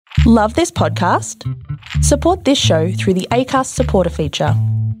Love this podcast? Support this show through the Acast supporter feature.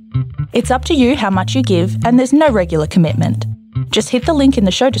 It's up to you how much you give, and there's no regular commitment. Just hit the link in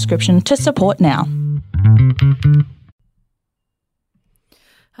the show description to support now.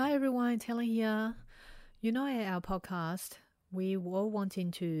 Hi everyone, Taylor here. You know, at our podcast, we were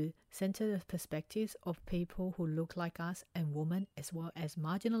wanting to center the perspectives of people who look like us and women, as well as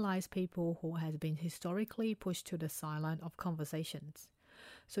marginalized people who has been historically pushed to the sideline of conversations.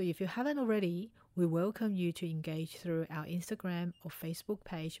 So if you haven't already, we welcome you to engage through our Instagram or Facebook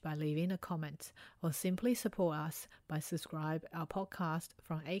page by leaving a comment, or simply support us by subscribe our podcast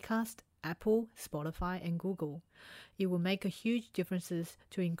from Acast, Apple, Spotify and Google. It will make a huge difference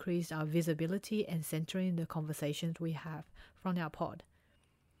to increase our visibility and centering the conversations we have from our pod.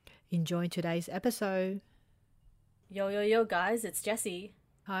 Enjoy today's episode. Yo, guys, it's Jessie.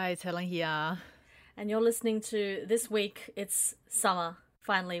 Hi, it's Helen here. And you're listening to This Week, It's Summer.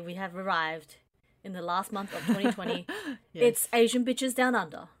 Finally, we have arrived in the last month of 2020. Yes. It's Asian Bitches Down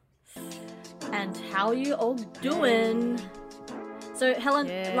Under. And how are you all doing? So, Helen,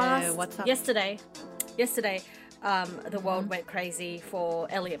 yesterday, the world went crazy for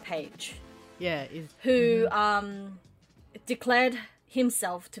Elliot Page. Yeah. Who declared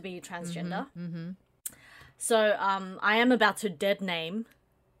himself to be transgender. So, I am about to dead name,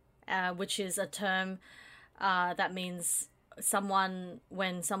 which is a term that means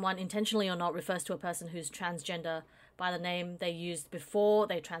when someone intentionally or not refers to a person who's transgender by the name they used before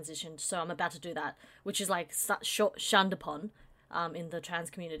they transitioned. So I'm about to do that, which is like shunned upon in the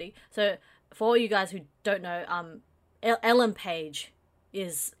trans community. So for all you guys who don't know, Ellen Page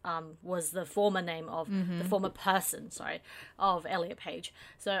was the former name of the former person, of Elliot Page.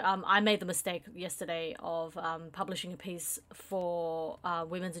 So I made the mistake yesterday of publishing a piece for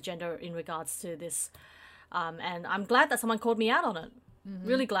Women's Agenda in regards to this. And I'm glad that someone called me out on it.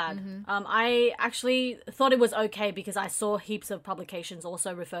 Really glad. I actually thought it was okay because I saw heaps of publications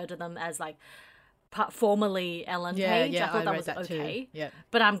also refer to them as like formerly Ellen Page. I thought that was okay. Yeah.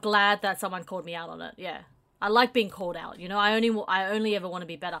 But I'm glad that someone called me out on it. Yeah. I like being called out. You know, I only ever want to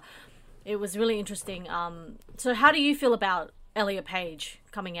be better. It was really interesting. So how do you feel about Elliot Page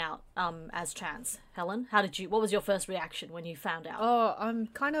coming out as trans, Helen? What was your first reaction when you found out? Oh, I'm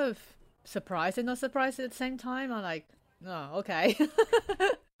kind of surprised and not surprised at the same time. I'm like, oh, okay.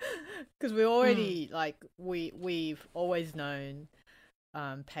 Because we already we've always known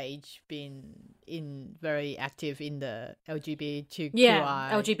Paige been very active in the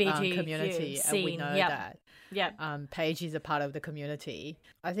LGBTQI community, scene. And we know that Paige is a part of the community.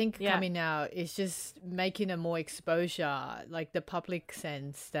 I think coming out is just making a more exposure, like the public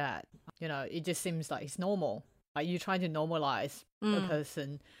sense that, you know, it just seems like it's normal. Like you're trying to normalize a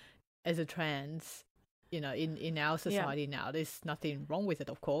person as a trans, you know, in our society now. There's nothing wrong with it,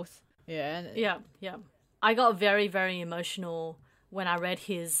 of course. Yeah. I got very, very emotional when I read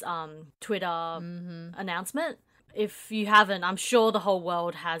his Twitter announcement. If you haven't, I'm sure the whole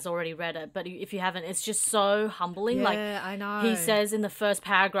world has already read it, but if you haven't, it's just so humbling. Yeah, I know. He says in the first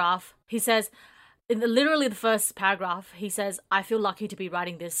paragraph, literally the first paragraph, he says, I feel lucky to be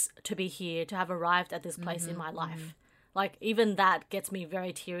writing this, to be here, to have arrived at this place in my life. Like, even that gets me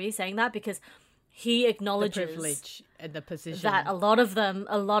very teary saying that, because he acknowledges the privilege and the position that a lot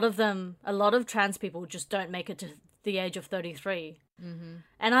of trans people just don't make it to the age of 33.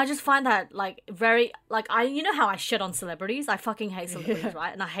 And I just find that like very, like, you know how I shit on celebrities? I fucking hate celebrities,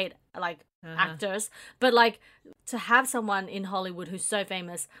 right? And I hate like actors, but like to have someone in Hollywood who's so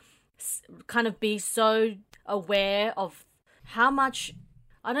famous kind of be so aware of how much,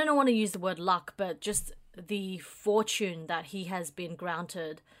 I don't want to use the word luck, but just the fortune that he has been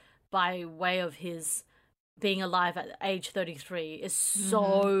granted by way of his being alive at age 33 is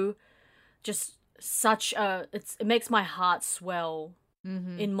so just such a, it makes my heart swell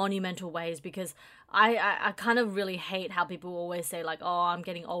in monumental ways, because I kind of really hate how people always say like, oh, I'm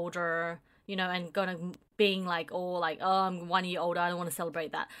getting older, you know, and being like, oh, I'm 1 year older, I don't want to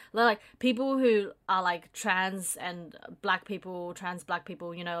celebrate that. Like people who are like trans and trans black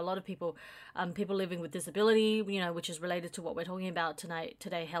people, you know, a lot of people, people living with disability, you know, which is related to what we're talking about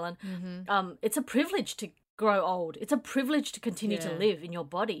today, Helen. It's a privilege to grow old. It's a privilege to continue to live in your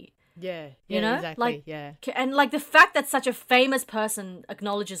body. Yeah, you know, exactly. Like, yeah. And like the fact that such a famous person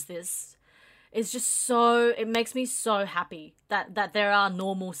acknowledges this is just so, it makes me so happy that there are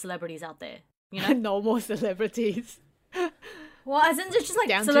normal celebrities out there, you know? Normal celebrities. Well, as in just like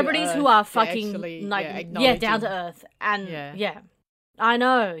down celebrities who are fucking actually, like, down to earth. And I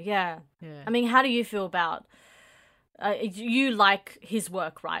know. Yeah. I mean, how do you feel about, you like his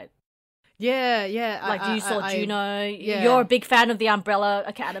work, right? Yeah. Like you saw Juno. yeah. You're a big fan of the Umbrella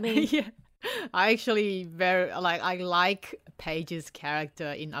Academy. Yeah. I actually I like Paige's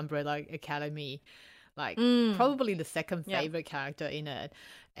character in Umbrella Academy. Like probably the second favorite character in it.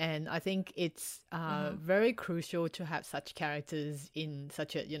 And I think it's very crucial to have such characters in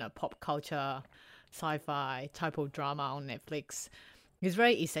such a, pop culture, sci-fi type of drama on Netflix. It's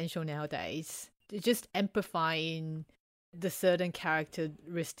very essential nowadays. Just amplifying the certain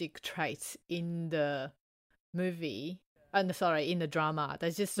characteristic traits in the movie, in the drama,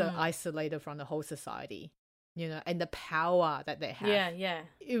 that's just so isolated from the whole society, and the power that they have. Yeah.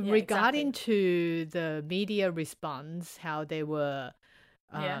 Regarding to the media response, how they were,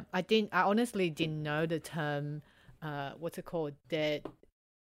 I honestly didn't know the term, what's it called? Dead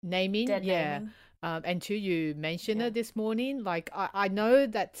naming. Naming. Until you mentioned it this morning, like I know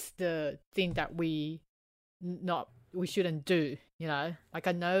that's the thing that we shouldn't do, like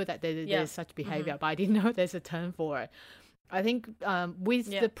I know that there's such behavior, but I didn't know there's a term for it. I think with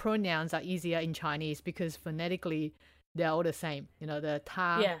the pronouns are easier in Chinese because phonetically they're all the same, the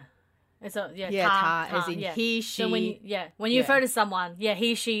ta. It's ta, as in he, she. So when you refer to someone,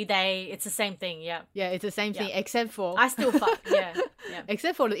 he, she, they, it's the same thing. Yeah, it's the same thing except for I still fuck. Yeah.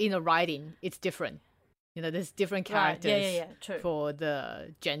 Except for in the writing, it's different. There's different characters true. for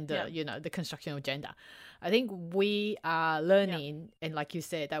the gender, the construction of gender. I think we are learning, and like you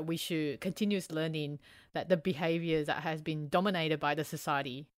said, that we should continue learning that the behaviors that has been dominated by the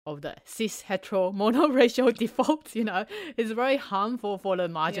society of the cis, hetero, monoracial defaults, is very harmful for the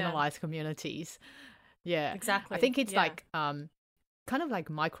marginalized communities. Yeah, exactly. I think it's like kind of like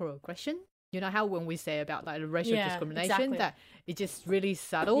microaggression. How when we say about like racial discrimination, that it's just really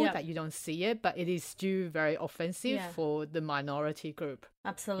subtle that you don't see it, but it is still very offensive for the minority group.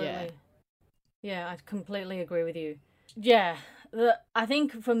 Absolutely. Yeah, I completely agree with you. Yeah, I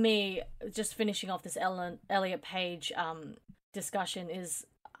think for me, just finishing off this Elliot Page discussion is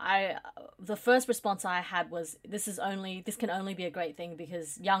the first response I had was this can only be a great thing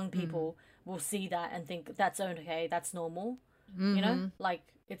because young people will see that and think that's okay, that's normal. Like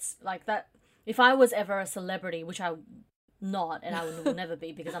it's like that. If I was ever a celebrity, which I'm not, and I will never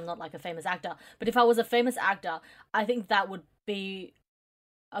be because I'm not like a famous actor, but if I was a famous actor, I think that would be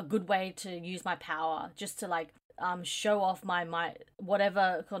a good way to use my power, just to like show off my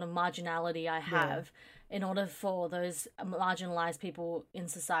whatever kind of marginality I have in order for those marginalized people in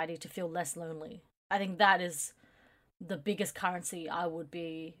society to feel less lonely. I think that is the biggest currency I would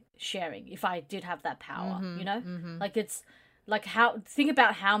be sharing if I did have that power, Like it's like think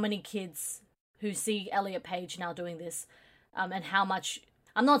about how many kids who see Elliot Page now doing this, and how much.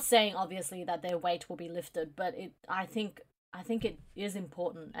 I'm not saying obviously that their weight will be lifted, but I think it is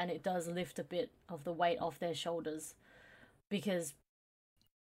important, and it does lift a bit of the weight off their shoulders, because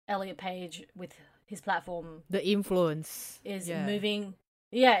Elliot Page with his platform, the influence is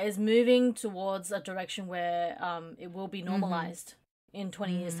moving towards a direction where it will be normalized in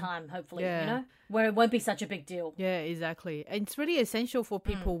 20 years time, hopefully, where it won't be such a big deal. Yeah, exactly. And it's really essential for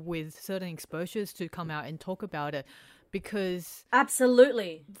people with certain exposures to come out and talk about it, because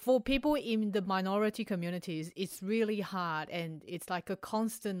absolutely, for people in the minority communities, it's really hard, and it's like a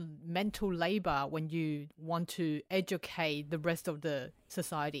constant mental labor when you want to educate the rest of the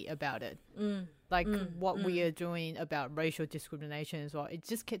society about it. What we are doing about racial discrimination as well, it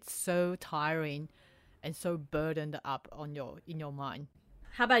just gets so tiring and so burdened up in your mind.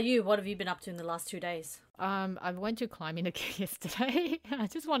 How about you? What have you been up to in the last 2 days? I went to climbing again yesterday. I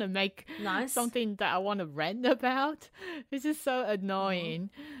just want to make something that I want to rant about. It's just so annoying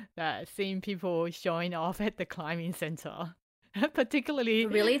that seeing people showing off at the climbing center, particularly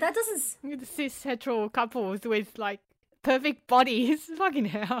really that doesn't cis hetero couples with like perfect bodies. Fucking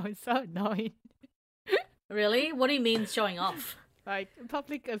hell, it's so annoying. Really? What do you mean showing off? Like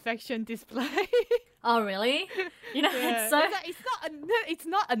public affection display. Oh, really? It's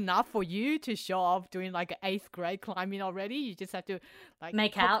not enough for you to show off doing like an 8th grade climbing already. You just have to like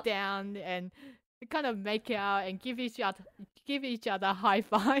make hop out down and kind of make out and give each other high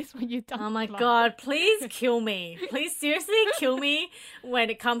fives when you're done. Oh my god! Please kill me. Please seriously kill me when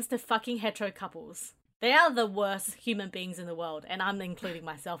it comes to fucking hetero couples. They are the worst human beings in the world, and I'm including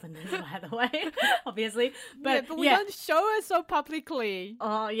myself in this, by the way, obviously. But we don't show it so publicly.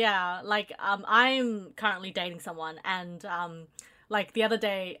 Oh, yeah. Like, I'm currently dating someone, and, like, the other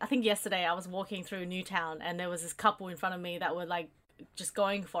day, I think yesterday, I was walking through Newtown, and there was this couple in front of me that were, like, just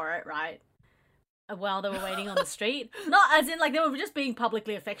going for it, right? While they were waiting on the street. Not as in, like, they were just being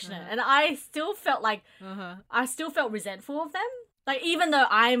publicly affectionate. And I still felt like, I still felt resentful of them. Like, even though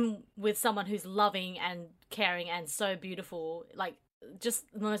I'm with someone who's loving and caring and so beautiful, like, just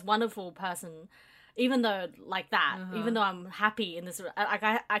the most wonderful person. Even though like that, even though I'm happy in this,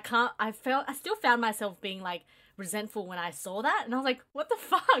 I still found myself being like resentful when I saw that, and I was like, what the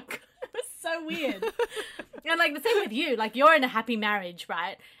fuck? It was so weird. And like the same with you, like you're in a happy marriage,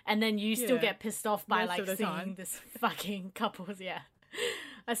 right? And then you still get pissed off by like seeing this fucking couples. Yeah,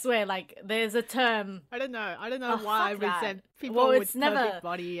 I swear, like there's a term. I don't know why I resent people with perfect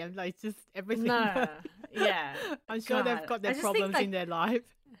body and like just everything. No, yeah, I'm sure they've got their problems in their life.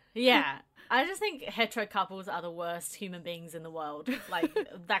 Yeah. I just think hetero couples are the worst human beings in the world. Like,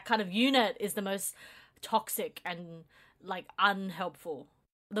 that kind of unit is the most toxic and, like, unhelpful.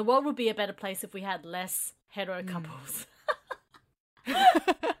 The world would be a better place if we had less hetero couples.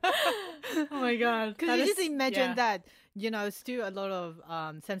 Oh my god. Because you just imagine that, you know, still a lot of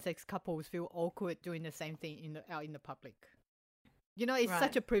same-sex couples feel awkward doing the same thing out in the public. You know, it's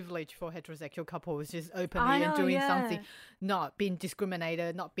such a privilege for heterosexual couples just openly and doing something, not being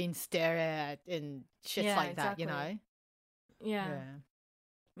discriminated, not being stared at and shit like that, you know? Yeah,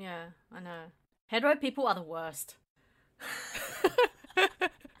 I know. Hetero people are the worst.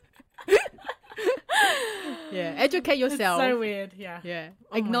 Yeah, educate yourself. It's so weird, yeah. Yeah,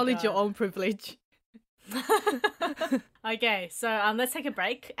 acknowledge your own privilege. Okay, so let's take a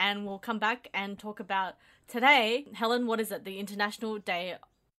break and we'll come back and talk about today. Helen, what is it? The International Day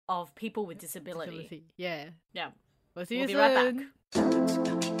of People with Disability. Yeah. We'll see you be soon. Right back.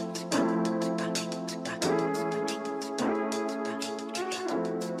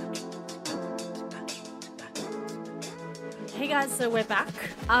 Hey guys, so we're back.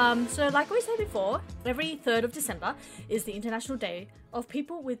 So like we said before, every 3rd of December is the International Day of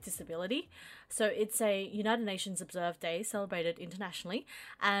People with Disability. So it's a United Nations observed day celebrated internationally,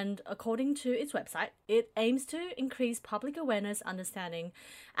 and according to its website, it aims to increase public awareness, understanding,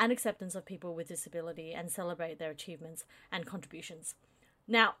 and acceptance of people with disability and celebrate their achievements and contributions.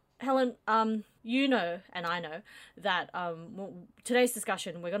 Now, Helen, you know, and I know that today's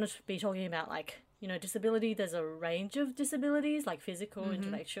discussion, we're going to be talking about like, you know, disability. There's a range of disabilities, like physical,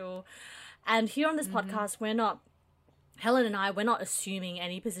 intellectual. And here on this podcast, Helen and I, we're not assuming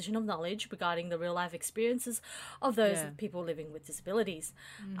any position of knowledge regarding the real life experiences of those people living with disabilities.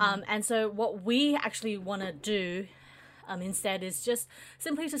 And so what we actually want to do instead is just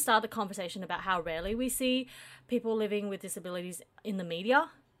simply to start the conversation about how rarely we see people living with disabilities in the media.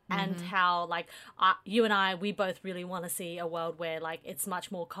 And how, like, you and I, we both really want to see a world where, like, it's much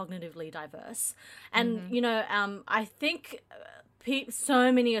more cognitively diverse. And, you know, I think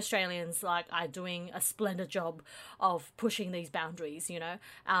so many Australians, like, are doing a splendid job of pushing these boundaries, you know.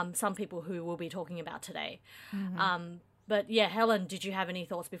 Some people who we'll be talking about today. But, yeah, Helen, did you have any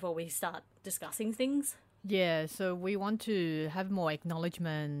thoughts before we start discussing things? Yeah, so we want to have more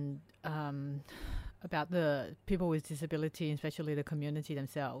acknowledgement about the people with disability, especially the community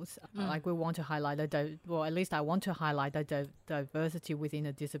themselves. Like we want to highlight at least I want to highlight the diversity within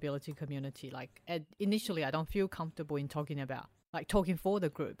the disability community. Like initially, I don't feel comfortable in talking for the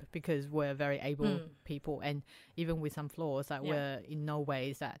group because we're very able people, and even with some flaws, like we're in no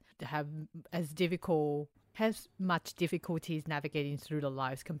ways that have much difficulties navigating through the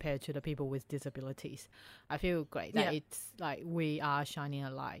lives compared to the people with disabilities. I feel great that it's like we are shining a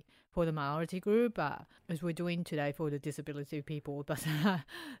light for the minority group, as we're doing today for the disability people. But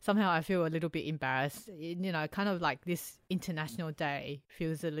somehow I feel a little bit embarrassed. You know, kind of like this international day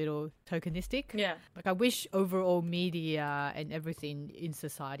feels a little tokenistic. Yeah. Like I wish overall media and everything in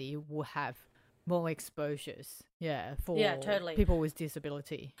society will have more exposures for totally. people with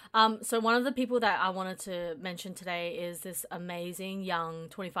disability. So one of the people that I wanted to mention today is this amazing young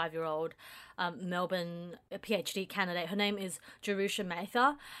 25-year-old Melbourne PhD candidate. Her name is Jerusha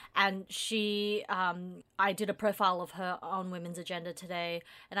Mather, and she I did a profile of her on Women's Agenda today,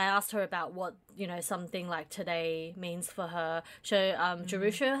 and I asked her about what, you know, something like today means for her. So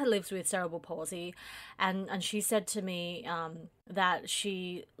Jerusha lives with cerebral palsy, and she said to me that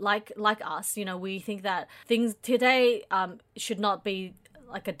she, like us, you know, we think that things today should not be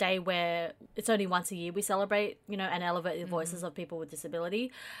like a day where it's only once a year we celebrate, you know, and elevate the voices of people with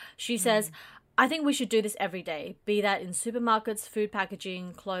disability. She says, I think we should do this every day, be that in supermarkets, food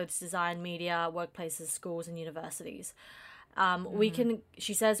packaging, clothes design, media, workplaces, schools, and universities.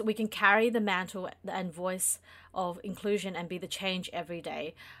 She says, we can carry the mantle and voice of inclusion and be the change every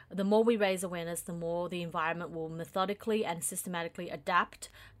day. The more we raise awareness, the more the environment will methodically and systematically adapt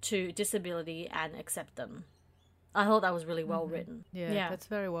to disability and accept them. I thought that was really well written. Yeah, that's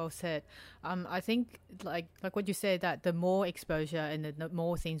very well said. I think like what you said, that the more exposure and the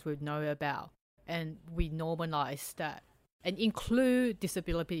more things we know about, and we normalize that and include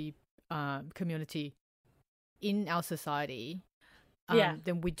disability community in our society,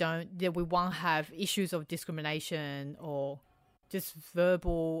 then we won't have issues of discrimination or just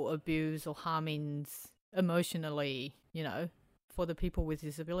verbal abuse or harmings emotionally, for the people with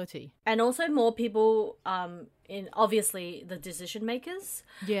disability. And also more people in obviously the decision makers.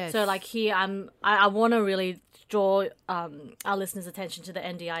 Yes. So like here I want to really draw our listeners' attention to the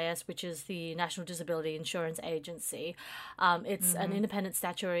NDIS, which is the National Disability Insurance Agency. It's an independent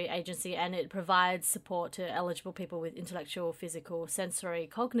statutory agency, and it provides support to eligible people with intellectual, physical, sensory,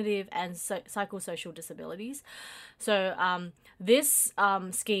 cognitive, and psychosocial disabilities. So this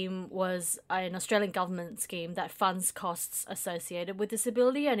scheme was an Australian government scheme that funds costs associated with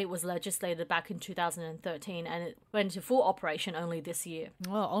disability, and it was legislated back in 2013, and it went into full operation only this year.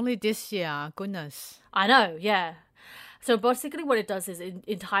 Oh, only this year. Goodness. I know, yeah. So basically what it does is it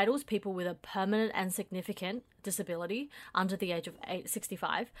entitles people with a permanent and significant disability under the age of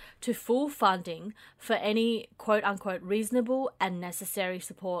 65 to full funding for any quote-unquote reasonable and necessary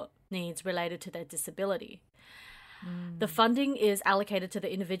support needs related to their disability. The funding is allocated to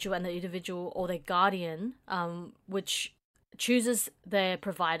the individual and the individual or their guardian, which chooses their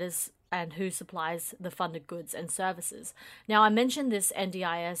providers and who supplies the funded goods and services. Now, I mentioned this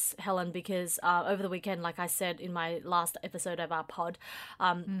NDIS, Helen, because over the weekend, like I said in my last episode of our pod,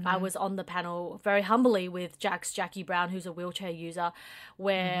 I was on the panel very humbly with Jackie Brown, who's a wheelchair user,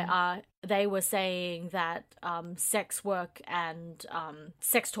 where they were saying that sex work and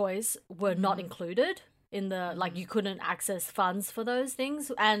sex toys were not included in the, like, you couldn't access funds for those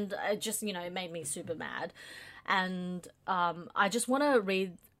things. And it just, it made me super mad. And I just want to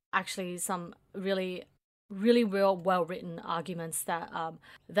read actually some really real well-written arguments that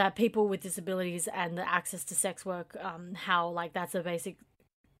that people with disabilities and the access to sex work, how like that's a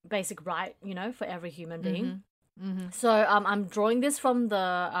basic right, for every human being. So I'm drawing this from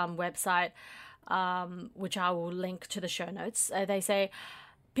the website, which I will link to the show notes. They say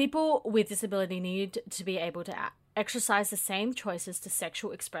people with disability need to be able to exercise the same choices to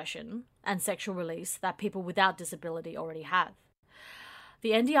sexual expression and sexual release that people without disability already have.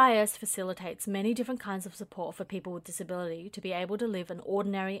 The NDIS facilitates many different kinds of support for people with disability to be able to live an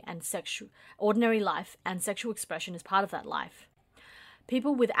ordinary life, and sexual expression is part of that life.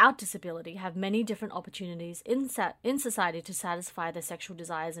 People without disability have many different opportunities in society to satisfy their sexual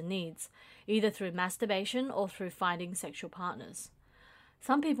desires and needs, either through masturbation or through finding sexual partners.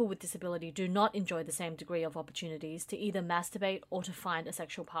 Some people with disability do not enjoy the same degree of opportunities to either masturbate or to find a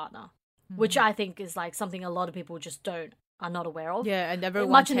sexual partner, which I think is like something a lot of people just are not aware of. Yeah, and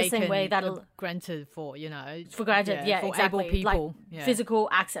everyone much in the same way that granted for granted, for exactly, able people, like physical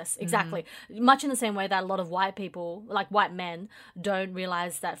access, exactly. Much in the same way that a lot of white people, like white men, don't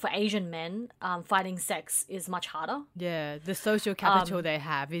realize that for Asian men, finding sex is much harder. Yeah, the social capital they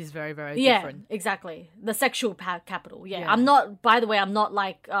have is very, very different. Yeah, exactly. The sexual capital. Yeah. I'm not. By the way, I'm not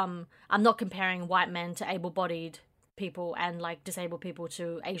like I'm not comparing white men to able-bodied people and like disabled people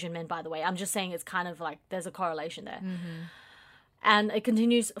to Asian men, by the way. I'm just saying it's kind of like there's a correlation there. And it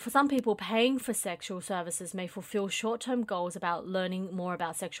continues, for some people, paying for sexual services may fulfill short-term goals about learning more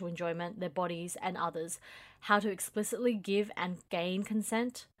about sexual enjoyment, their bodies and others, how to explicitly give and gain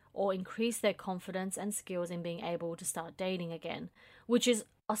consent, or increase their confidence and skills in being able to start dating again, which is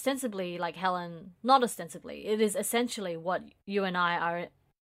ostensibly, like Helen, not ostensibly, it is essentially what you and I are,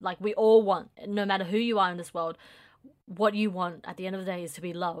 like we all want, no matter who you are in this world. What you want at the end of the day is to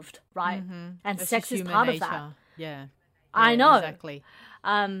be loved, right? And That's sex is human part nature. of that. Yeah, I know. exactly.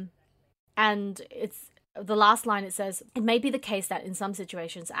 And it's the last line, it says, it may be the case that in some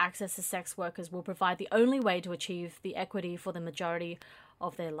situations access to sex workers will provide the only way to achieve the equity for the majority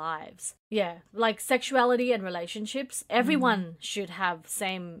of their lives. Yeah, like sexuality and relationships, everyone should have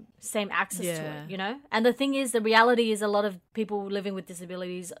same access to it, And the thing is, the reality is a lot of people living with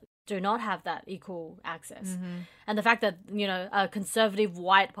disabilities do not have that equal access. And the fact that, a conservative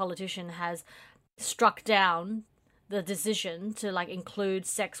white politician has struck down the decision to like include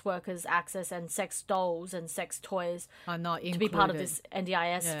sex workers' access and sex dolls and sex toys Are not included. to be part of this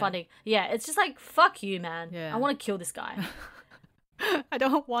NDIS funding. Yeah, it's just like, fuck you, man. Yeah. I want to kill this guy. I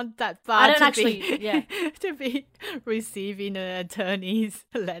don't want that I part don't actually, to be receiving an attorney's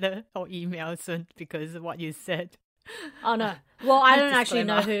letter or email soon because of what you said. Oh no. Well, I don't actually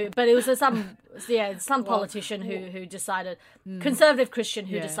know who, but it was some politician who decided, conservative Christian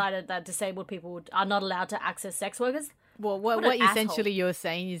who decided that disabled people are not allowed to access sex workers. Well, what essentially you're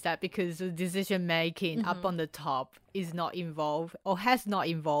saying is that because the decision making up on the top is not involved or has not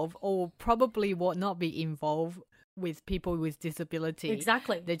involved or probably will not be involved with people with disability.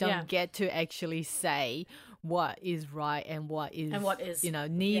 Exactly. They don't get to actually say what is right and what is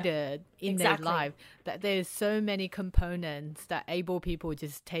needed in their life. That there's so many components that able people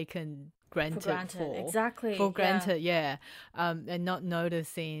just taken granted for. Exactly. For granted, and not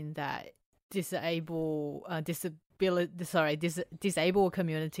noticing that disabled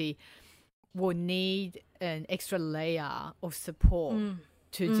community will need an extra layer of support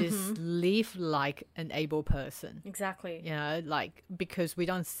to just live like an able person. Exactly. Like, because we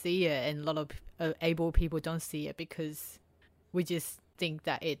don't see it, and a lot of able people don't see it because we just think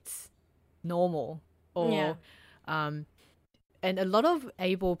that it's normal. Or and a lot of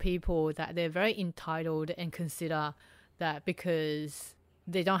able people, that they're very entitled and consider that because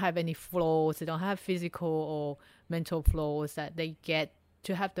they don't have any flaws, they don't have physical or mental flaws, that they get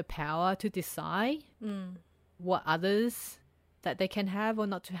to have the power to decide what others that they can have or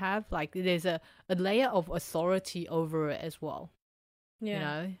not to have. Like, there's a layer of authority over it as well.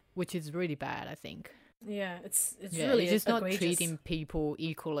 Which is really bad, I think. Yeah, it's really just not egregious. treating people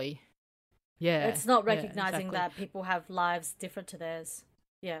equally. Yeah, it's not recognizing that people have lives different to theirs.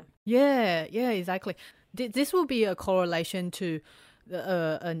 Yeah, exactly. This will be a correlation to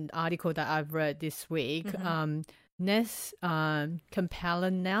an article that I've read this week. Ness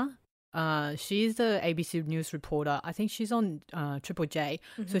Kampalana, she's the ABC News reporter. I think she's on Triple J.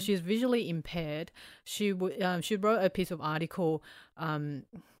 So she's visually impaired. She wrote a piece of article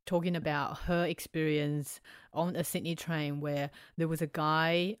talking about her experience on a Sydney train, where there was a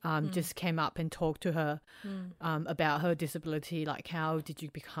guy just came up and talked to her about her disability, like, how did you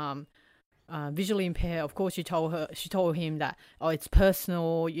become visually impaired. Of course, she told him that, it's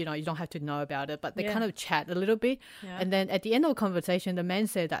personal, you don't have to know about it, but they kind of chat a little bit. And then at the end of the conversation, the man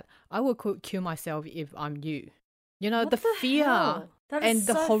said that I would kill myself if I'm you. What the fear hell? That and is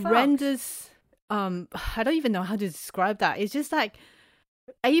the so horrendous I don't even know how to describe that. It's just like,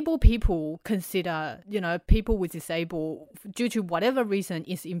 able people consider, people with disabled, due to whatever reason,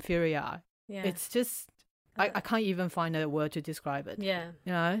 is inferior. It's just, I can't even find a word to describe it.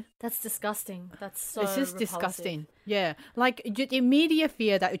 That's disgusting. That's so it's just repulsive. disgusting. Like, the immediate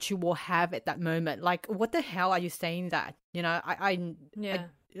fear that you will have at that moment, like, what the hell are you saying that?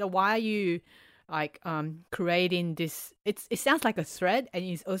 Why are you like creating this? It sounds like a threat, and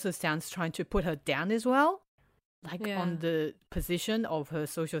it also sounds trying to put her down as well, like on the position of her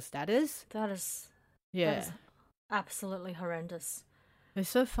social status. That is absolutely horrendous. It's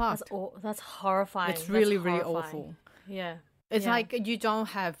so fucked. That's horrifying. It's really, really awful. Yeah. It's like you don't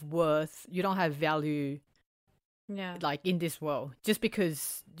have worth, you don't have value. Like, in this world, just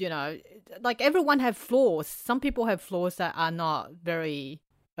because, like, everyone have flaws. Some people have flaws that are not very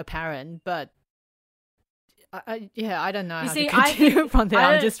apparent, but I don't know how to continue from there.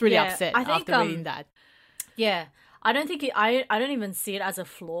 I'm just really upset after reading that. Yeah. I don't think I don't even see it as a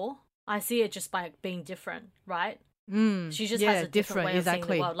flaw. I see it just by being different, right? She just has a different way of seeing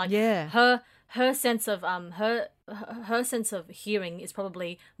the world. Like, her sense of her sense of hearing is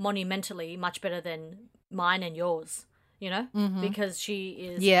probably monumentally much better than mine and yours, because she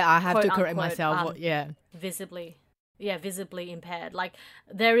is I have to correct myself. Visibly impaired. Like,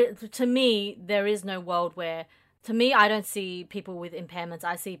 to me, there is no world where, to me, I don't see people with impairments.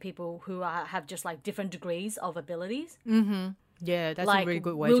 I see people who have just like different degrees of abilities. Yeah, that's like, a really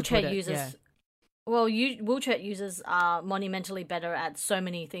good way to put it. Users, well, wheelchair users are monumentally better at so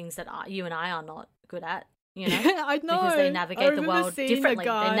many things that you and I are not good at. I know, because they navigate the world differently.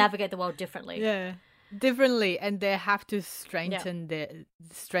 They navigate the world differently. Yeah, differently, and they have to strengthen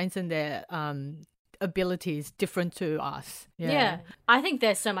their abilities different to us. Yeah, I think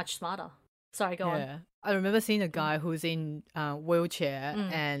they're so much smarter. Sorry, go on. I remember seeing a guy who's in a wheelchair,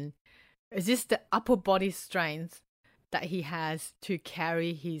 and it's just the upper body strength that he has to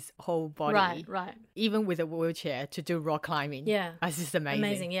carry his whole body, right, even with a wheelchair, to do rock climbing. That's just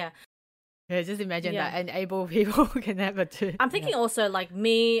amazing. Yeah, just imagine that, and able people can never do. I'm thinking also, like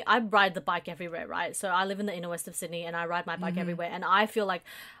me, I ride the bike everywhere, right? So I live in the inner west of Sydney, and I ride my bike everywhere, and I feel like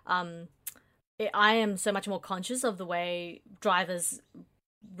I am so much more conscious of the way drivers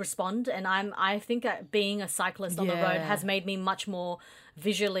respond, and I think that being a cyclist on the road has made me much more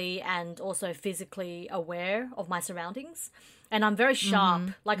visually and also physically aware of my surroundings, and I'm very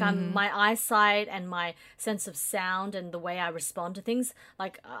sharp. Like, I'm my eyesight and my sense of sound and the way I respond to things,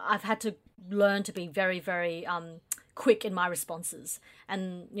 like, I've had to learn to be very, very quick in my responses,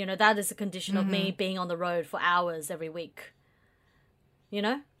 and that is a condition of me being on the road for hours every week,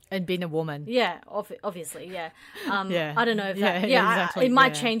 and being a woman. Obviously, I don't know if that... exactly. It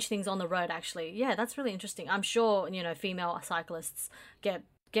might change things on the road, actually. Yeah, that's really interesting. I'm sure, female cyclists get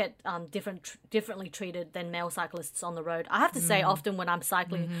get differently treated than male cyclists on the road. I have to say, often when I'm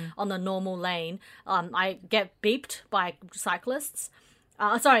cycling on the normal lane, I get beeped by cyclists.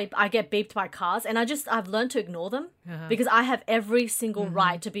 I get beeped by cars, and I've learned to ignore them because I have every single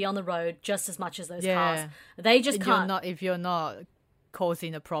right to be on the road just as much as those cars. They just can't. If you're not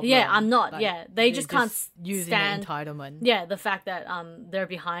causing a problem. Yeah, I'm not. They just can't stand entitlement. Yeah, the fact that they're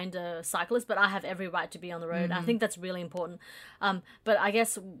behind a cyclist, but I have every right to be on the road. I think that's really important. But I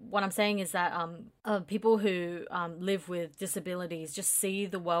guess what I'm saying is that people who live with disabilities just see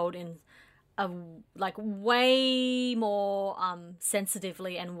the world in like way more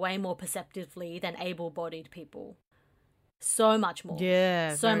sensitively and way more perceptively than able-bodied people. So much more.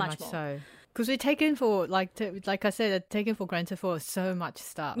 Yeah, so very much more. So. Because we're taken for, like I said, taken for granted for so much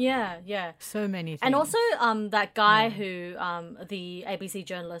stuff. Yeah, yeah. So many things. And also that guy who, the ABC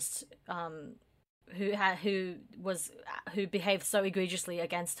journalist who behaved so egregiously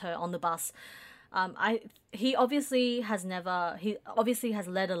against her on the bus, he obviously has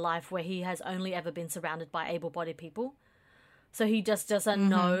led a life where he has only ever been surrounded by able-bodied people. So he just doesn't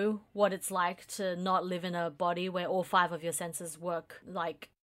know what it's like to not live in a body where all 5 of your senses work like...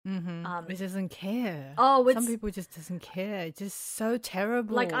 It doesn't care. Oh, some people just doesn't care. It's just so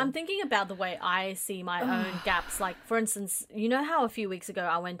terrible. Like, I'm thinking about the way I see my own gaps. Like, for instance, you know how a few weeks ago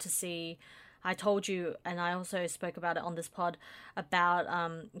I told you, and I also spoke about it on this pod, about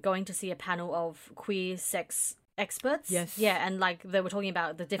going to see a panel of queer sex experts. Yes. Yeah, and like they were talking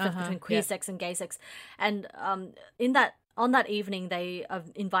about the difference between queer sex and gay sex. And on that evening, they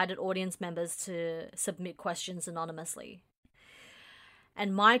invited audience members to submit questions anonymously.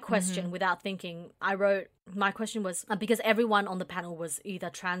 And my question, without thinking, my question was, because everyone on the panel was either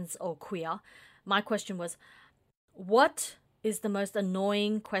trans or queer, my question was, what is the most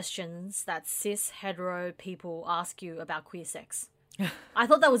annoying questions that cis hetero people ask you about queer sex? I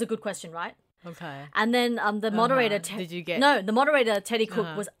thought that was a good question, right? Okay. And then the moderator... Did you get... No, the moderator, Teddy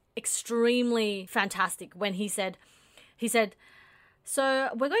Cook, was extremely fantastic when he said... So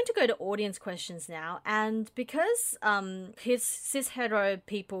we're going to go to audience questions now, and because his cis hetero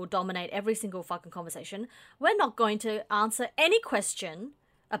people dominate every single fucking conversation, we're not going to answer any question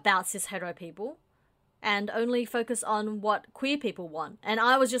about cis hetero people and only focus on what queer people want. And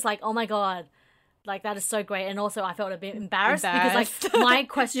I was just like, oh my god, like that is so great. And also I felt a bit embarrassed. Because like my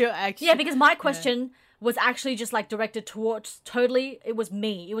question, because my question was actually just like directed towards it was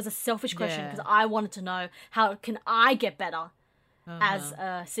me. It was a selfish question because I wanted to know how can I get better as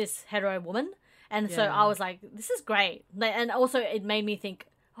a cis hetero woman. And so I was like, this is great. And also it made me think,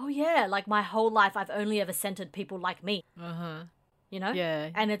 oh yeah, like my whole life I've only ever centered people like me. You know?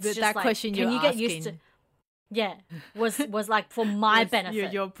 Yeah. And it's just that like, question can you get used to... Yeah, was like for my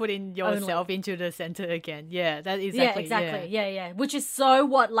benefit. You're putting yourself into the center again. Yeah, that is exactly. Yeah, exactly. Yeah. Which is so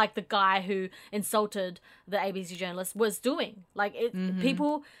what like the guy who insulted the ABC journalist was doing. Like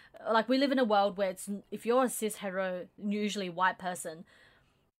people, like we live in a world where if you're a cis hetero, usually white person,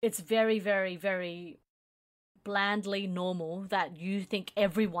 it's very, very, very blandly normal that you think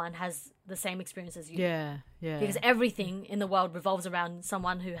everyone has the same experience as you. Yeah. Because everything in the world revolves around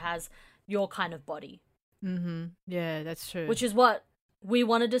someone who has your kind of body. Yeah, that's true. Which is what we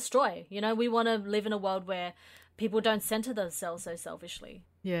want to destroy. You know, we want to live in a world where people don't center themselves so selfishly.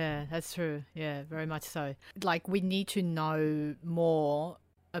 Yeah, that's true. Yeah, very much so. Like, we need to know more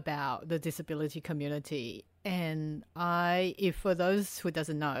about the disability community. And if for those who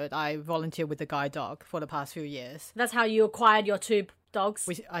doesn't know, I volunteer with the guide dog for the past few years. That's how you acquired your 2 dogs?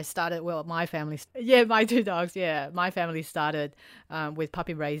 I started, my family... Yeah, my 2 dogs, yeah. My family started with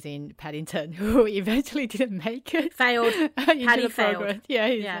puppy raising Paddington, who eventually didn't make it. Failed. Paddy failed.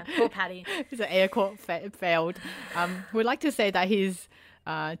 Yeah, poor Paddy. He's an air quote failed. We'd like to say that he's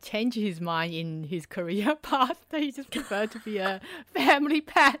changed his mind in his career path, that he just preferred to be a family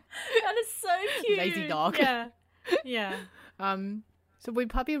pet. That is so cute. Lazy dog. Yeah. So we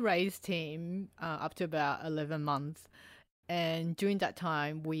puppy raised him up to about 11 months. And during that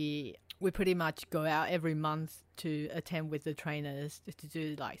time, we pretty much go out every month to attend with the trainers to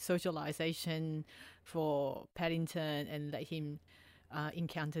do like socialization for Paddington and let him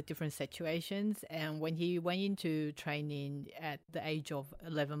encounter different situations. And when he went into training at the age of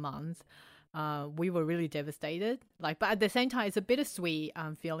 11 months, we were really devastated. But at the same time, it's a bittersweet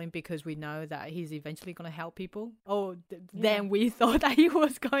feeling because we know that he's eventually going to help people. Then we thought that he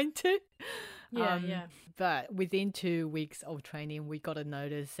was going to. But within 2 weeks of training, we got a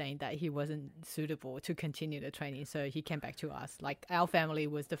notice saying that he wasn't suitable to continue the training. So he came back to us. Like, our family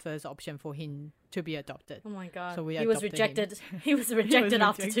was the first option for him to be adopted. Oh my God. So he was rejected. He was rejected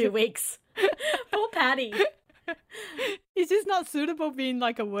after 2 weeks. Poor Paddy. it's just not suitable being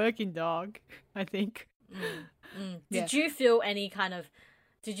like a working dog, I think. Did you feel any kind of?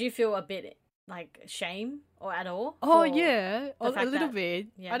 Did you feel a bit like shame or at all? Oh for yeah, a fact little that- bit.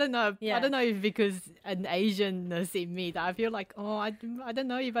 yeah. I don't know. Yeah. I don't know if because an Asianness in me that I feel like, oh, I don't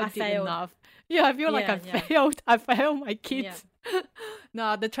know if I did failed. enough. Yeah, I feel like I Yeah, yeah. failed. I failed my kids.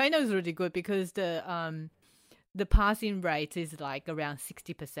 No, the trainer is really good because the passing rate is like around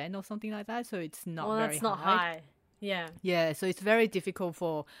 60% or something like that. So it's not Well, very that's not high. Yeah. Yeah, so it's very difficult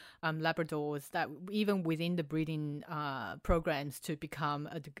for Labradors that even within the breeding programs to become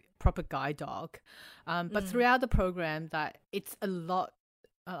a proper guide dog. But throughout the program, that it's a lot.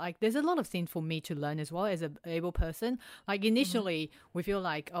 Like there's a lot of things for me to learn as well as a able person. Like initially, we feel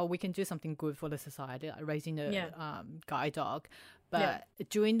like, oh, we can do something good for the society, like raising a guide dog. But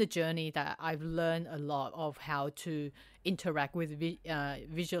during the journey, that I've learned a lot of how to interact with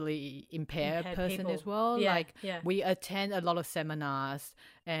visually impaired person people. as well. Yeah, Like yeah. we attend a lot of seminars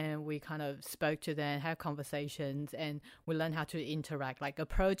and we kind of spoke to them, have conversations, and we learn how to interact, like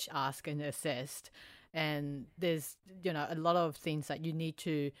approach, ask, and assist. And there's a lot of things that you need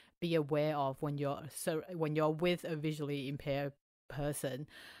to be aware of when you're with a visually impaired person.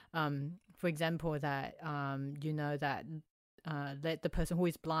 For example, that that let the person who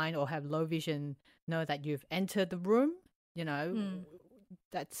is blind or have low vision know that you've entered the room.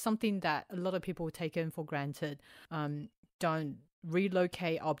 That's something that a lot of people taken for granted. Don't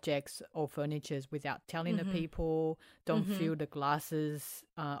relocate objects or furnitures without telling the people. Don't fill the glasses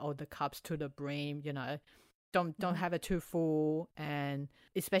or the cups to the brim. Don't have it too full, and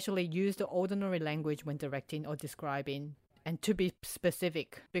especially use the ordinary language when directing or describing. And to be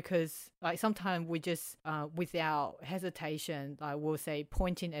specific, because like sometimes we just without hesitation, like we'll say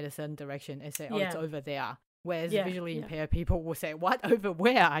pointing at a certain direction and say, oh, it's over there. Whereas visually impaired people will say, what, over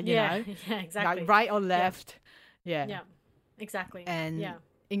where? You know? Yeah, exactly. Like right or left. Yeah. Exactly. And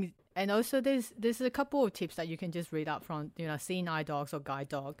and also there's a couple of tips that you can just read up from Seeing Eye Dogs or Guide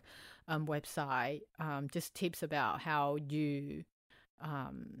Dog website. Just tips about how you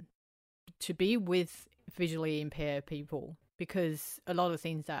to be with visually impaired people, because a lot of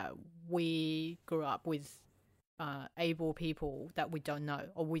things that we grew up with able people that we don't know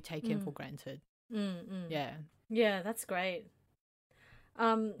or we take in for granted. Yeah, that's great.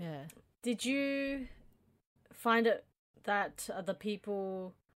 yeah. Did you find it that the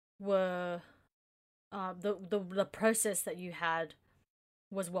people were the process that you had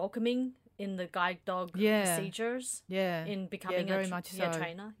was welcoming in the guide dog procedures? In becoming very much so.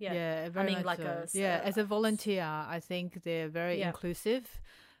 trainer? Very much like so. a as a volunteer, I think they're very inclusive,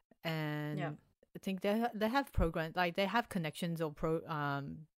 and I think they have programs, like they have connections or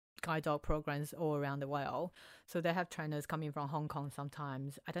guide dog programs all around the world. So they have trainers coming from Hong Kong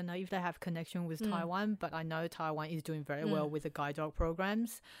sometimes. I don't know if they have connection with Taiwan, but I know Taiwan is doing very well with the guide dog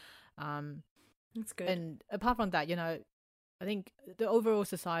programs. That's good. And apart from that, I think the overall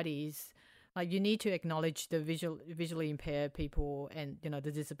society is like you need to acknowledge the visually impaired people and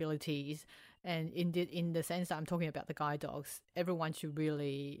the disabilities, and in the sense that I'm talking about the guide dogs, everyone should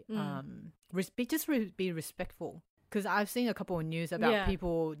really be respectful. Because I've seen a couple of news about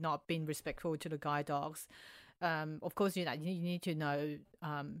people not being respectful to the guide dogs. Of course, you need to know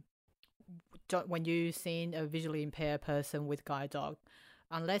when you're seeing a visually impaired person with guide dog,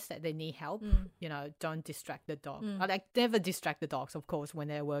 unless that they need help, don't distract the dog. Like never distract the dogs, of course, when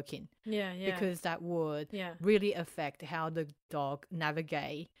they're working. Because that would really affect how the dog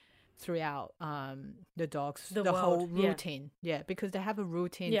navigate throughout the dog's the whole routine. Because they have a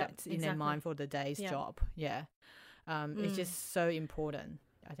routine that's in their mind for the day's job. It's just so important,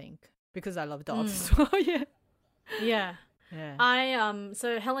 I think, because I love dogs. So yeah.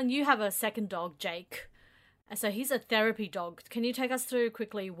 So Helen, you have a second dog, Jake. So he's a therapy dog. Can you take us through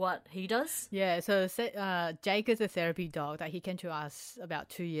quickly what he does? So Jake is a therapy dog that he came to us about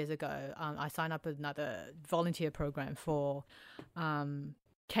 2 years ago. I signed up another volunteer program for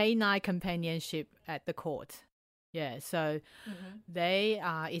canine companionship at the court. So they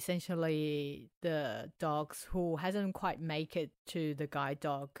are essentially the dogs who hasn't quite make it to the guide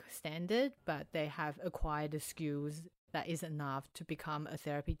dog standard, but they have acquired the skills that is enough to become a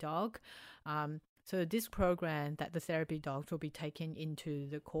therapy dog. So this program that the therapy dogs will be taken into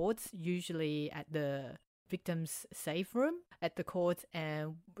the courts, usually at the victim's safe room at the court,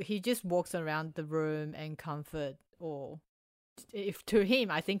 and he just walks around the room and comfort, or if to him,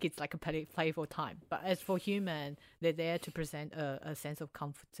 I think it's like a playful time. But as for human, they're there to present a sense of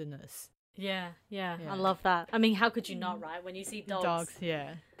comfortedness. Yeah. I love that. I mean, how could you not, right? When you see dogs.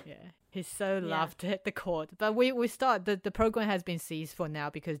 Yeah. He's so loved at the court. But we start the program has been ceased for now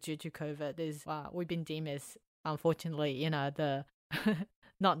because due to COVID, we've been deemed as unfortunately, the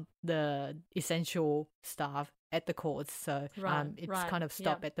not the essential staff at the courts. So it's kind of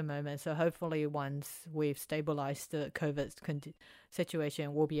stopped at the moment. So hopefully once we've stabilized the COVID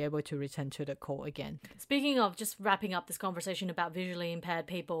situation, we'll be able to return to the court again. Speaking of just wrapping up this conversation about visually impaired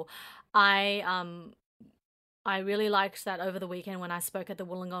people, I really liked that over the weekend when I spoke at the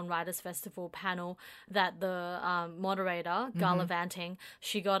Wollongong Writers Festival panel that the moderator, Gala Vanting,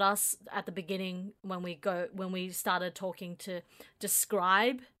 she got us at the beginning when we started talking to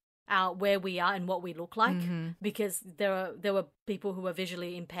describe where we are and what we look like, because there were people who were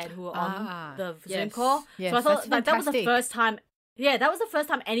visually impaired who were on the Zoom call. Yes, so I thought that was the first time. Yeah, that was the first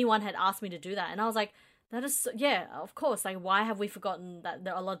time anyone had asked me to do that, and I was like, that is, of course. Like, why have we forgotten that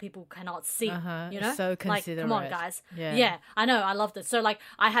there are a lot of people cannot see? So considerate. Like, come on, guys. Yeah, I know. I loved it. So, like,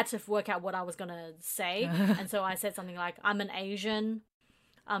 I had to work out what I was gonna say, and so I said something like, "I'm an Asian."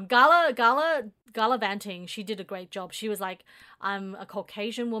 Gala Vanting, she did a great job. She was like, "I'm a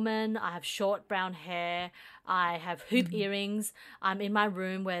Caucasian woman. I have short brown hair. I have hoop earrings. I'm in my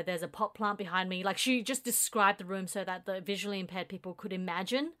room where there's a pot plant behind me." Like, she just described the room so that the visually impaired people could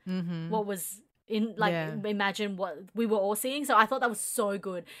imagine what was imagine what we were all seeing. So I thought that was so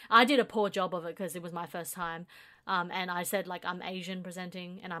good. I did a poor job of it because it was my first time. And I said, like, I'm Asian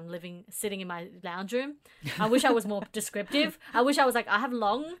presenting and I'm sitting in my lounge room. I wish I was more descriptive. I wish I was like, I have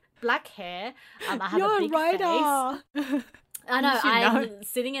long black hair. I have a big face. I know. I'm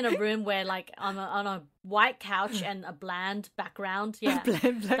sitting in a room where, like, I'm on a white couch and a bland background. Yeah,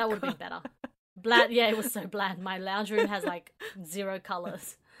 that would have been better. Bland. Yeah, it was so bland. My lounge room has, like, 0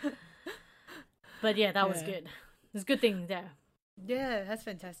 colors. But yeah, that was good. There's a good thing there. Yeah, that's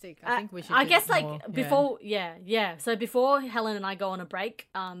fantastic. I think we should. I guess before, So before Helen and I go on a break,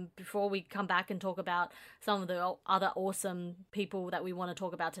 before we come back and talk about some of the other awesome people that we want to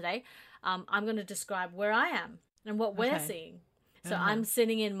talk about today, I'm going to describe where I am and what we're seeing. So I'm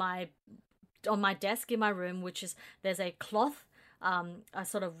sitting on my desk in my room, there's a cloth, a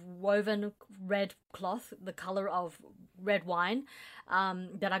sort of woven red cloth, the color of red wine,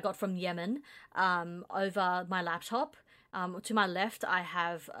 that I got from Yemen, over my laptop. To my left, I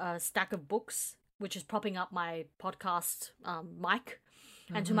have a stack of books, which is propping up my podcast mic.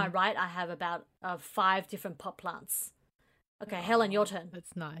 And to my right, I have about 5 different pot plants. Okay, Helen, your turn.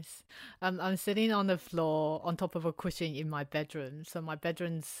 That's nice. I'm sitting on the floor on top of a cushion in my bedroom. So my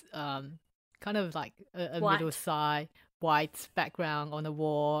bedroom's kind of like a middle side white background on the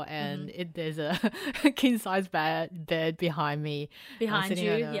wall, and there's a king size bed behind me. Behind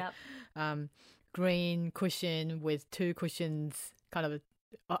you, yep. Green cushion with 2 cushions kind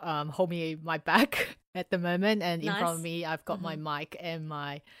of hold me my back at the moment, and in front of me I've got my mic and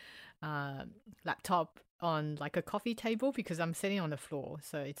my laptop on like a coffee table because I'm sitting on the floor,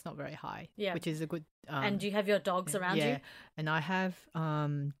 so it's not very high. Yeah, which is a good. And do you have your dogs around you? Yeah, and I have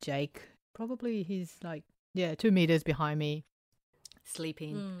Jake. Probably he's like 2 meters behind me,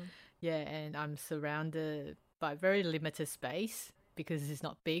 sleeping. Yeah, and I'm surrounded by very limited space because it's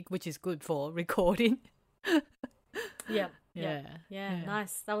not big, which is good for recording. Yeah.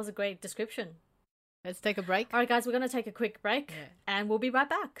 Nice. That was a great description. Let's take a break. All right, guys, we're going to take a quick break and we'll be right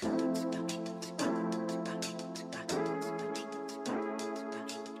back.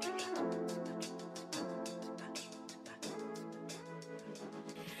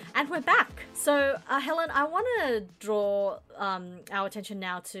 And we're back. So, Helen, I want to draw our attention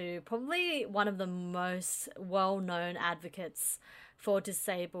now to probably one of the most well-known advocates for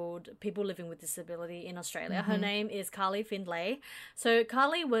disabled people living with disability in Australia. Her name is Carly Findlay. So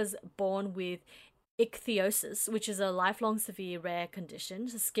Carly was born with ichthyosis, which is a lifelong severe rare condition,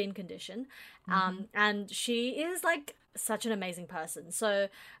 it's a skin condition. And she is like such an amazing person. So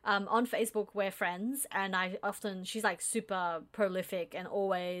on Facebook we're friends, and she's like super prolific and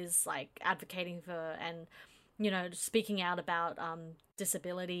always like advocating for and speaking out about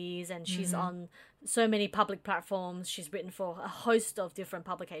disabilities, and she's on so many public platforms. She's written for a host of different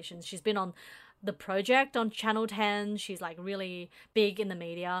publications. She's been on The Project on Channel 10. She's like really big in the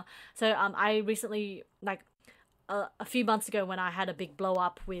media. So I recently, like a few months ago, when I had a big blow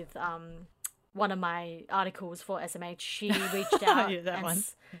up with one of my articles for SMH, she reached out and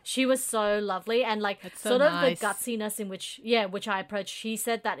she was so lovely, and like so sort nice. Of the gutsiness in which I approached, she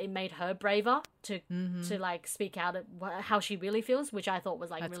said that it made her braver to like speak out how she really feels, which I thought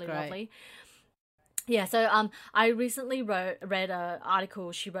was like really great. Lovely. Yeah, so I recently read an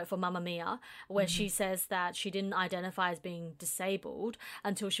article she wrote for Mamma Mia where she says that she didn't identify as being disabled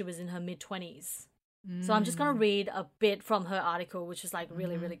until she was in her mid-20s. So I'm just going to read a bit from her article, which is like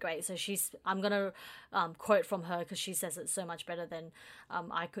really, really great. So I'm going to quote from her because she says it so much better than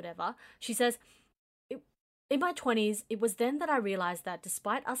I could ever. She says, in my 20s, it was then that I realized that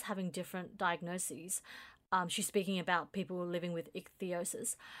despite us having different diagnoses, she's speaking about people living with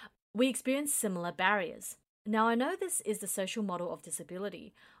ichthyosis, we experience similar barriers. Now, I know this is the social model of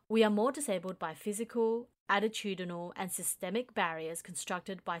disability. We are more disabled by physical, attitudinal, and systemic barriers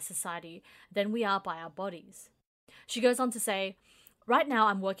constructed by society than we are by our bodies. She goes on to say, right now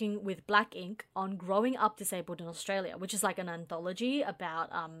I'm working with Black Ink on Growing Up Disabled in Australia, which is like an anthology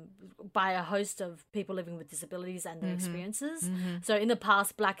about by a host of people living with disabilities and their experiences. So in the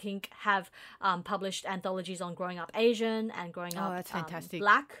past, Black Ink have published anthologies on growing up Asian and growing up that's fantastic.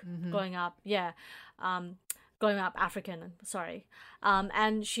 Black, growing up African,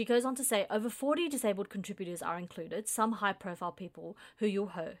 and she goes on to say over 40 disabled contributors are included, some high-profile people who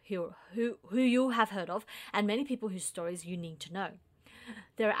you'll have heard of, and many people whose stories you need to know.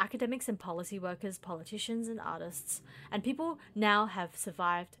 There are academics and policy workers, politicians and artists, and people now have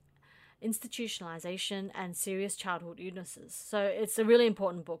survived institutionalization and serious childhood illnesses. So it's a really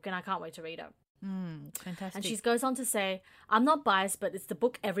important book, and I can't wait to read it. Fantastic. And she goes on to say, I'm not biased, but it's the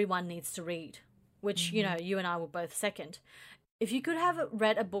book everyone needs to read, which, you know, you and I will both second. If you could have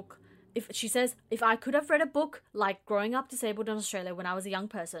read a book, if I could have read a book like Growing Up Disabled in Australia when I was a young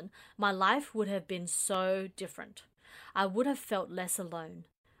person, my life would have been so different. I would have felt less alone.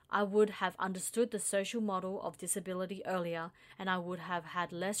 I would have understood the social model of disability earlier, and I would have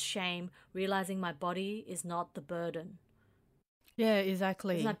had less shame realizing my body is not the burden. Yeah,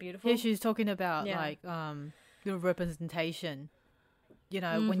 exactly. Isn't that beautiful? Yeah, she's talking about the representation. You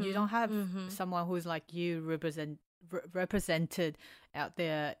know, when you don't have someone who's like you represented out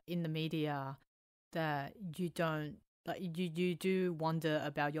there in the media, that you don't you do wonder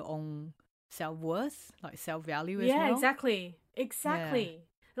about your own self-worth, like self-value as well. Yeah, exactly. Yeah.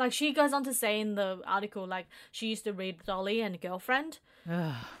 Like she goes on to say in the article, like she used to read Dolly and Girlfriend,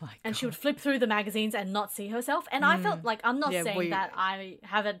 and she would flip through the magazines and not see herself. And I felt like, I'm not saying that I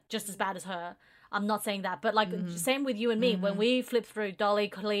have it just as bad as her. I'm not saying that, but like same with you and me. When we flipped through Dolly,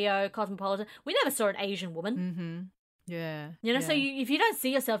 Cleo, Cosmopolitan, we never saw an Asian woman. Yeah, you know. So if you don't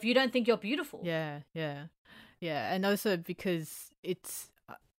see yourself, you don't think you're beautiful. Yeah. And also because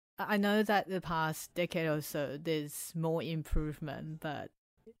I know that the past decade or so, there's more improvement, but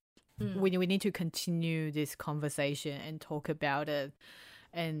we need to continue this conversation and talk about it,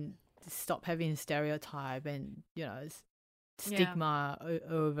 and stop having stereotype and stigma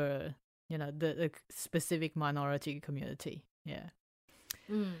over the specific minority community.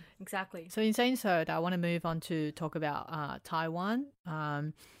 Exactly. So in saying so, I want to move on to talk about Taiwan.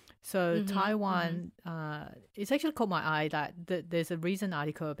 Taiwan, it's actually caught my eye that there's a recent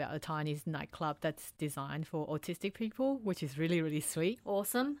article about a Chinese nightclub that's designed for autistic people, which is really, really sweet.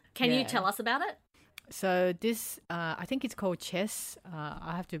 Awesome. Can you tell us about it? So this, I think it's called Chess.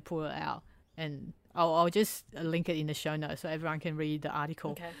 I have to pull it out, and I'll just link it in the show notes so everyone can read the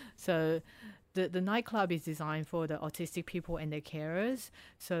article. Okay. So the nightclub is designed for the autistic people and their carers.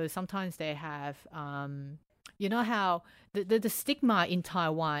 So sometimes they have... you know how the stigma in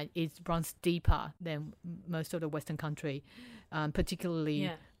Taiwan runs deeper than most of the Western country,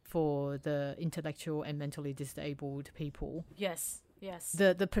 particularly for the intellectual and mentally disabled people. Yes.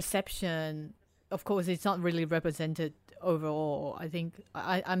 The perception, of course, it's not really represented overall. I think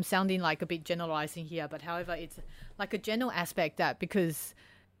I'm sounding like a bit generalizing here, but however, it's like a general aspect that because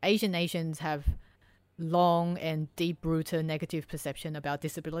Asian nations have long and deep-rooted negative perception about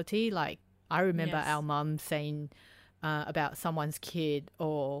disability, like I remember our mum saying about someone's kid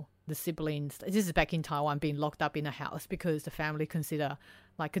or the siblings, this is back in Taiwan, being locked up in a house because the family consider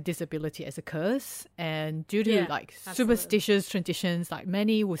like a disability as a curse. And due to superstitious traditions, like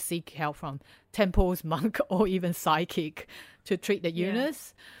many will seek help from temples, monk, or even psychic to treat the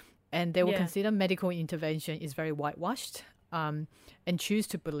illness. And they will consider medical intervention is very whitewashed, and choose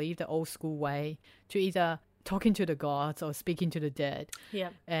to believe the old school way to either talking to the gods or speaking to the dead,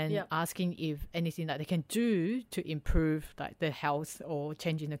 and asking if anything that they can do to improve like the health or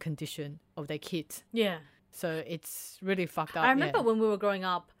changing the condition of their kids. So it's really fucked up. I remember when we were growing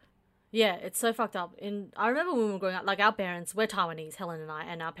up, it's so fucked up. I remember when we were growing up, like our parents, we're Taiwanese, Helen and I,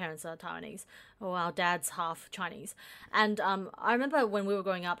 and our parents are Taiwanese, or our dad's half Chinese. And I remember when we were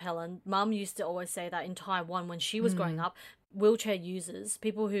growing up, Helen, Mum used to always say that in Taiwan, when she was growing up, wheelchair users,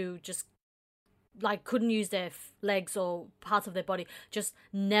 people who just like couldn't use their legs or parts of their body, just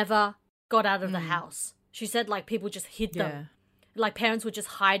never got out of the house. She said like people just hid them. Like parents would just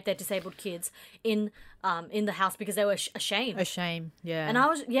hide their disabled kids in the house because they were ashamed. And I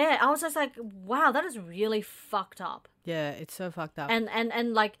was just like, wow, that is really fucked up. Yeah, it's so fucked up.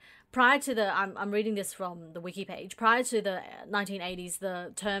 And like prior to I'm reading this from the wiki page. Prior to the 1980s,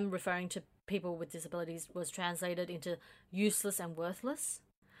 the term referring to people with disabilities was translated into useless and worthless.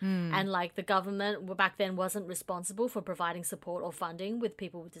 And like the government back then wasn't responsible for providing support or funding with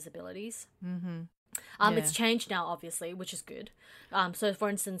people with disabilities. It's changed now, obviously, which is good. So, for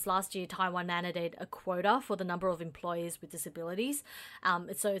instance, last year, Taiwan mandated a quota for the number of employees with disabilities.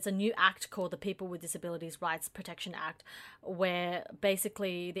 So it's a new act called the People with Disabilities Rights Protection Act, where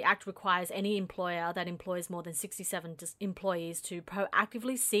basically the act requires any employer that employs more than 67 employees to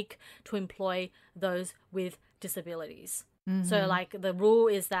proactively seek to employ those with disabilities. So, like, the rule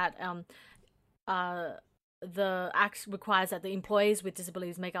is that the act requires that the employees with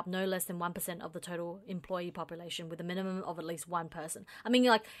disabilities make up no less than 1% of the total employee population, with a minimum of at least one person. I mean,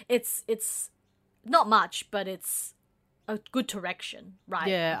 like, it's not much, but it's a good direction, right?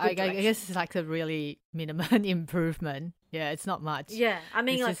 Yeah, I guess it's like a really minimum improvement. Yeah, it's not much. Yeah, I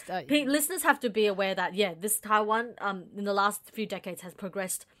mean, it's like, just, listeners have to be aware that, this Taiwan, in the last few decades has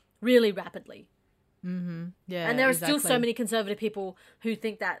progressed really rapidly. Yeah, and there are still so exactly. many conservative people who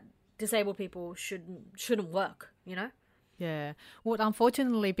think that disabled people shouldn't work, you know? Yeah. Well,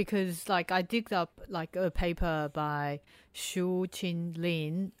 unfortunately, because like I digged up like a paper by Shu Qin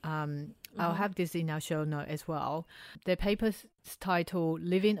Lin. I'll have this in our show note as well. The paper's titled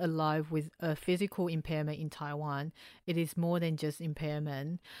 "Living a Life with a Physical Impairment in Taiwan." It is more than just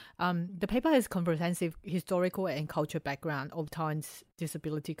impairment. The paper has comprehensive historical and cultural background of Taiwan's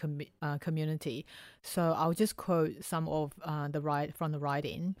disability community. So I'll just quote some of from the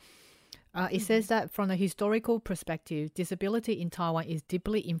writing. It says that from a historical perspective, disability in Taiwan is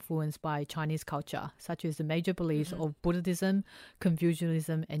deeply influenced by Chinese culture, such as the major beliefs of Buddhism,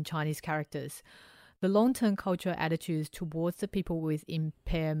 Confucianism, and Chinese characters. The long-term cultural attitudes towards the people with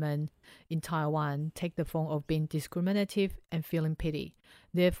impairment in Taiwan take the form of being discriminative and feeling pity.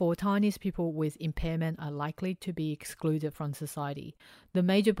 Therefore, Taiwanese people with impairment are likely to be excluded from society. The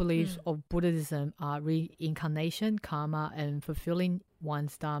major beliefs of Buddhism are reincarnation, karma, and fulfilling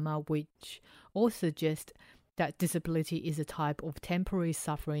one's dharma, which all suggest that disability is a type of temporary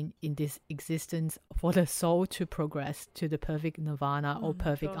suffering in this existence for the soul to progress to the perfect nirvana or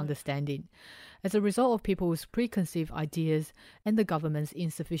perfect understanding. As a result of people's preconceived ideas and the government's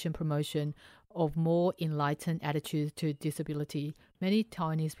insufficient promotion of more enlightened attitudes to disability, many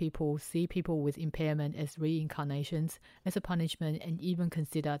Taiwanese people see people with impairment as reincarnations, as a punishment, and even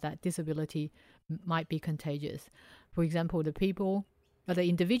consider that disability might be contagious. For example, the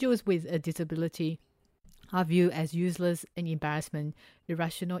individuals with a disability are viewed as useless and embarrassment,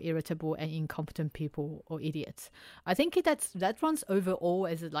 irrational, irritable, and incompetent people or idiots. I think that runs over all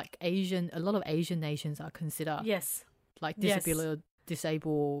as like a lot of Asian nations are considered like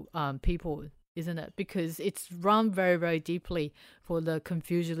disabled people, isn't it? Because it's run very, very deeply for the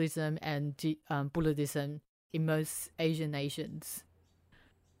Confucianism and Buddhism in most Asian nations.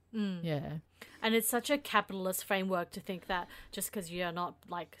 Yeah. And it's such a capitalist framework to think that just because you're not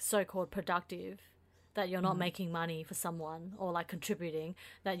like so-called productive, that you're not making money for someone or like contributing,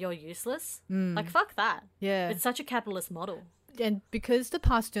 that you're useless. Like, fuck that. Yeah. It's such a capitalist model. And because the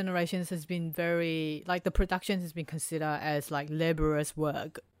past generations has been very, like, the production has been considered as like laborers'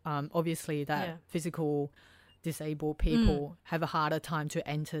 work, obviously that physical disabled people have a harder time to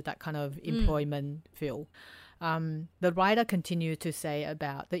enter that kind of employment field. The writer continued to say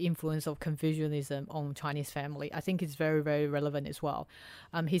about the influence of Confucianism on Chinese family. I think it's very, very relevant as well.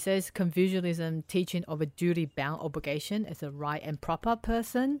 He says Confucianism teaching of a duty-bound obligation as a right and proper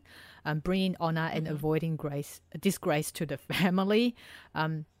person, bringing honor and avoiding disgrace to the family.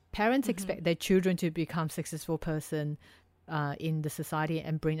 Parents expect their children to become successful person in the society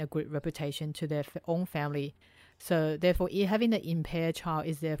and bring a good reputation to their own family. So therefore, having an impaired child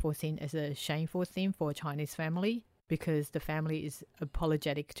is therefore seen as a shameful thing for a Chinese family because the family is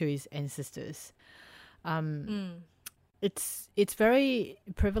apologetic to his ancestors. It's very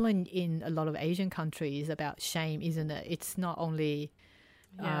prevalent in a lot of Asian countries about shame, isn't it? It's not only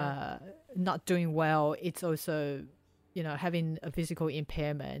not doing well, it's also, having a physical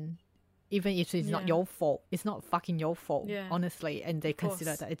impairment. Even if it's not your fault, it's not fucking your fault, honestly, and they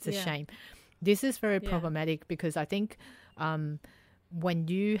consider that it's a shame. This is very problematic because I think when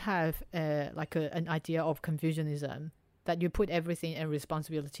you have an idea of Confucianism, that you put everything and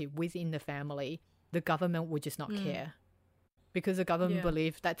responsibility within the family, the government would just not care. Because the government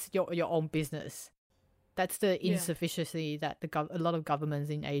believes that's your own business. That's the insufficiency that a lot of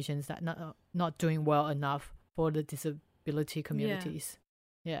governments in Asians that not doing well enough for the disability communities.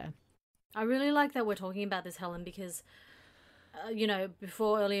 Yeah. I really like that we're talking about this, Helen, because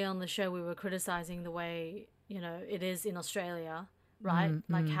before earlier on the show we were criticizing the way it is in Australia right?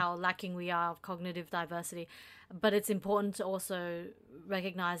 Like how lacking we are of cognitive diversity. But it's important to also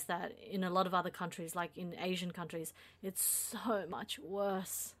recognize that in a lot of other countries, like in Asian countries, it's so much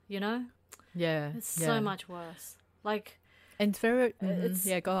worse, you know? Yeah. It's so much worse. Like, and it's very,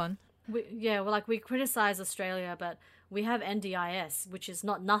 yeah, go on. We criticize Australia, but we have NDIS, which is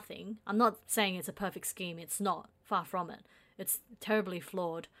not nothing. I'm not saying it's a perfect scheme. It's not. Far from it. It's terribly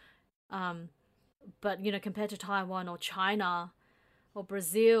flawed. But, you know, compared to Taiwan or China or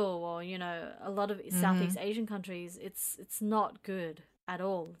Brazil or, you know, a lot of Southeast Asian countries, it's not good at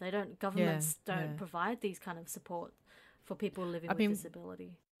all. Governments don't provide these kind of support for people living with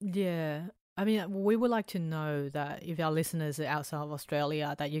disability. Yeah. I mean, we would like to know that if our listeners are outside of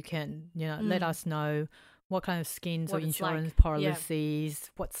Australia, that you can, you know, let us know what kind of schemes or insurance policies,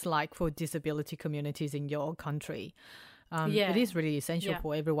 what's like for disability communities in your country. It is really essential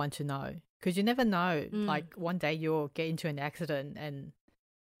for everyone to know, because you never know, like one day you'll get into an accident and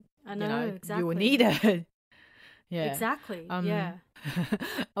you will need it. Yeah, exactly. I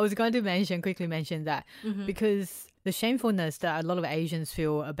was going to quickly mention that because the shamefulness that a lot of Asians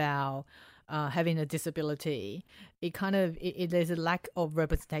feel about having a disability, there's a lack of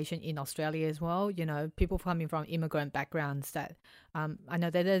representation in Australia as well. You know, people coming from immigrant backgrounds that I know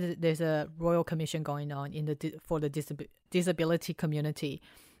that there's a royal commission going on for the disability community,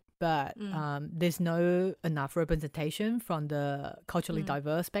 but there's no enough representation from the culturally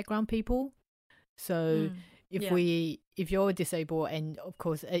diverse background people. So if you're disabled, and of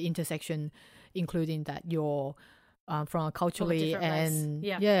course an intersection including that you're from a culturally and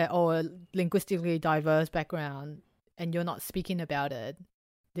or linguistically diverse background, and you're not speaking about it,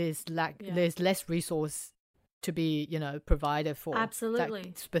 there's less resource to be, you know, provided for that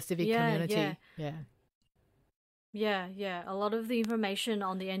specific community. A lot of the information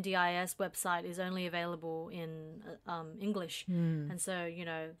on the NDIS website is only available in English, and so, you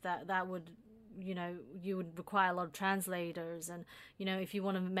know, that would, you know, you would require a lot of translators, and, you know, if you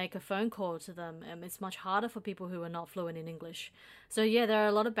want to make a phone call to them, it's much harder for people who are not fluent in English. So there are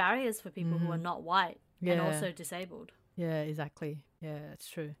a lot of barriers for people who are not white and also disabled. Yeah, exactly. Yeah, that's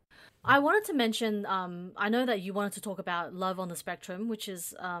true. I wanted to mention, I know that you wanted to talk about Love on the Spectrum, which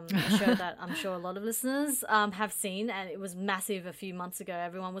is a show that I'm sure a lot of listeners have seen, and it was massive a few months ago.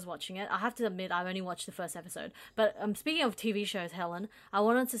 Everyone was watching it. I have to admit, I've only watched the first episode. But speaking of TV shows, Helen, I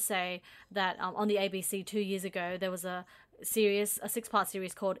wanted to say that on the ABC 2 years ago, there was a 6-part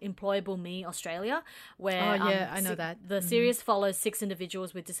series called Employable Me Australia, where I know that. The series follows 6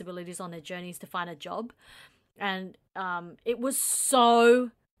 individuals with disabilities on their journeys to find a job. And it was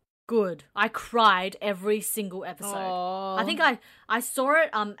so good. I cried every single episode. Aww. I think I saw it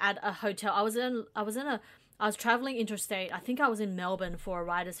at a hotel. I was traveling interstate. I think I was in Melbourne for a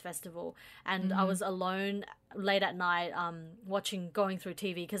writers festival, and I was alone late at night going through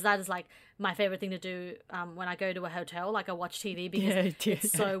TV, because that is like my favorite thing to do when I go to a hotel. Like, I watch TV because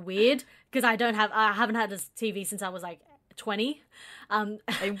it's so weird, because I haven't had this TV since I was like 20. And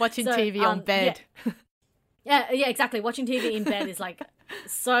watching TV on bed. Yeah, exactly. Watching TV in bed is like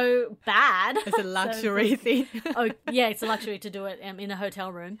so bad. It's a luxury thing. It's a luxury to do it in a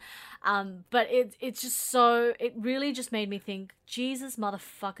hotel room. But it's just so, it really just made me think, Jesus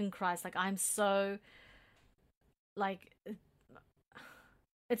motherfucking Christ, like, I'm so, like,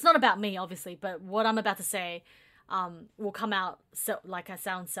 it's not about me, obviously, but what I'm about to say will come out like I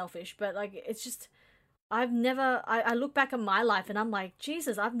sound selfish, but like, it's just, I look back at my life and I'm like,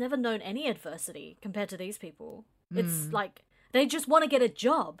 Jesus, I've never known any adversity compared to these people. It's like, they just want to get a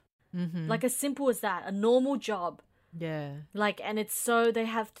job. Like, as simple as that, a normal job. Yeah. Like, and it's so, they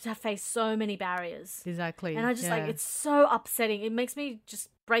have to face so many barriers. Exactly. And I just like, it's so upsetting. It makes me, just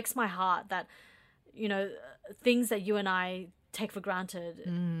breaks my heart that, you know, things that you and I take for granted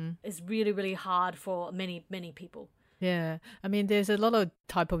is really, really hard for many, many people. Yeah. I mean, there's a lot of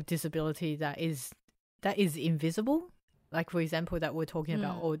type of disability that is invisible. Like, for example, that we're talking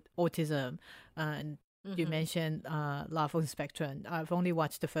about autism, and you mentioned Love on the Spectrum. I've only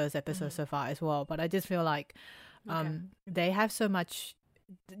watched the first episode so far as well, but I just feel like they have so much,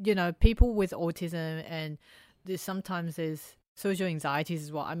 you know, people with autism, and sometimes there's social anxieties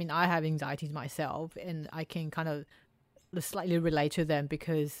as well. I mean, I have anxieties myself, and I can kind of slightly relate to them,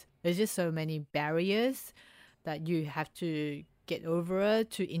 because there's just so many barriers that you have to get over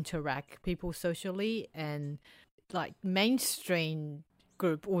it to interact people socially, and like mainstream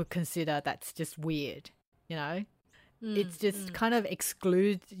group would consider that's just weird, you know. It's just kind of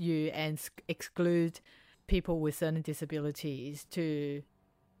exclude you and exclude people with certain disabilities to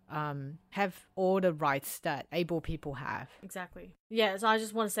have all the rights that able people have. Exactly. Yeah, so I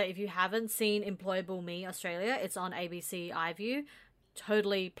just want to say, if you haven't seen Employable Me Australia, it's on ABC iView.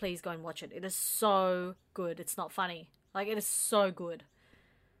 totally please go and watch it. It is so good. It's not funny. Like, it is so good.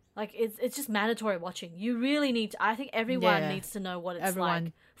 Like, it's just mandatory watching. You really need to, I think everyone needs to know what it's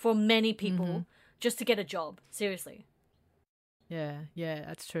like for many people just to get a job. Seriously. Yeah,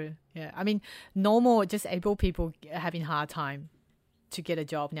 that's true. Yeah, I mean, normal disabled people having hard time to get a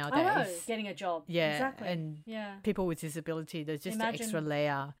job nowadays. I know, getting a job. Yeah, exactly. and people with disability, there's just an extra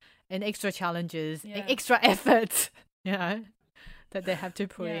layer and extra challenges and Yeah. extra effort, you know, that they have to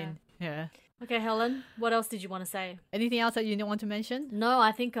put in. Yeah. Okay, Helen, what else did you want to say? Anything else that you want to mention? No,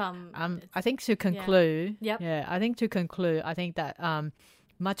 I think I think to conclude, I think that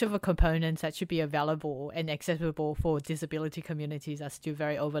much of the components that should be available and accessible for disability communities are still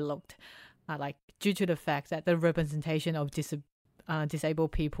very overlooked. Like, due to the fact that the representation of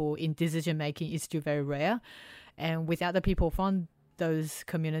disabled people in decision making is still very rare, and without the people from those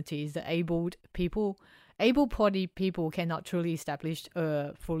communities, the able-bodied people cannot truly establish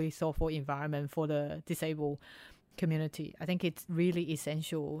a fully thoughtful environment for the disabled community. I think it's really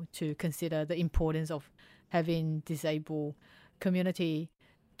essential to consider the importance of having disabled community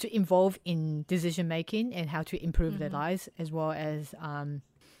to involve in decision making and how to improve their lives, as well as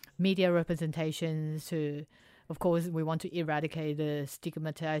media representations to, of course, we want to eradicate the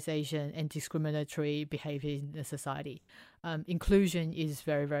stigmatization and discriminatory behavior in the society. Inclusion is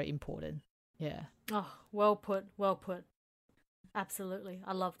very, very important. Yeah. Oh, well put. Absolutely.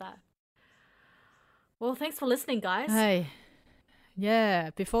 I love that. Well, thanks for listening, guys. Hey.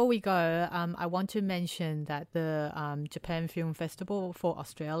 Yeah, before we go, I want to mention that the Japan Film Festival for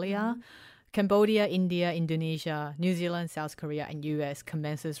Australia, Cambodia, India, Indonesia, New Zealand, South Korea and US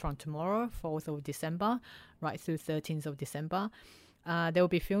commences from tomorrow, 4th of December, right through 13th of December. There will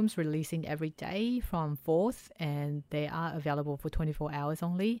be films releasing every day from 4th, and they are available for 24 hours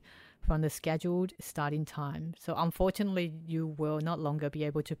only from the scheduled starting time. So unfortunately, you will not longer be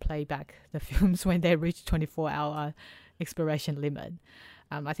able to play back the films when they reach 24-hour expiration limit.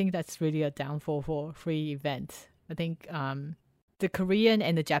 I think that's really a downfall for free events. I think the Korean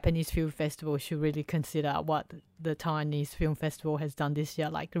and the Japanese film festival should really consider what the Taiwanese film festival has done this year,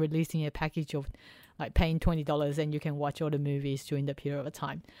 like releasing a package of like paying $20 and you can watch all the movies during the period of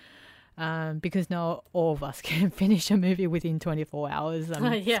time. Because not all of us can finish a movie within 24 hours.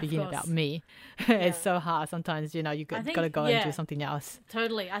 Speaking about me, it's so hard. Sometimes, you got to go and do something else.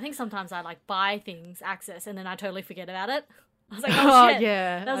 Totally. I think sometimes I like buy things, access, and then I totally forget about it. I was like, oh shit,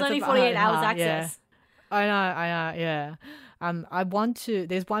 that was only 48 hours access. I know, yeah.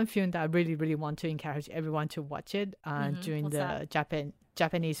 There's one film that I really, really want to encourage everyone to watch it during the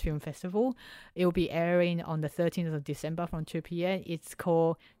Japanese Film Festival. It will be airing on the 13th of December from 2 p.m. It's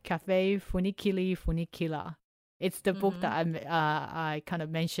called Cafe Funikili Funikila. It's the book that I kind of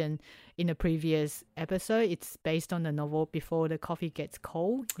mentioned in a previous episode. It's based on the novel Before the Coffee Gets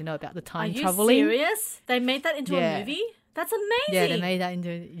Cold, about the time traveling. Are you serious? They made that into a movie? That's amazing. Yeah, they made that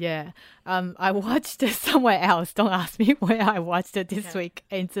into, I watched it somewhere else. Don't ask me where I watched it this week.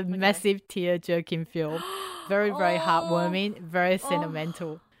 It's a massive tear-jerking film. Very, very heartwarming, very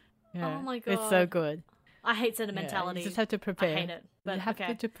sentimental. Yeah. Oh my God. It's so good. I hate sentimentality. You just have to prepare. I hate it. But you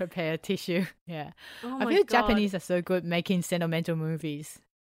have to prepare tissue. Yeah. Oh I feel Japanese are so good making sentimental movies.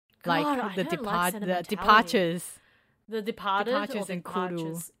 God, The Departures. The Departed and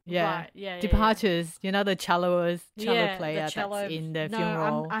Kuru. Yeah. Right, Departures. The cello player that's in the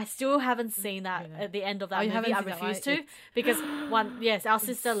funeral. I still haven't seen that at the end of that movie. I refuse to because our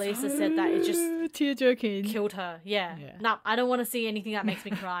sister Lisa said that it just tear-jerking killed her. Yeah. No, I don't want to see anything that makes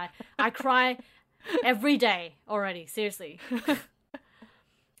me cry. I cry every day already. Seriously.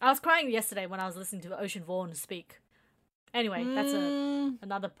 I was crying yesterday when I was listening to Ocean Vuong speak. Anyway, that's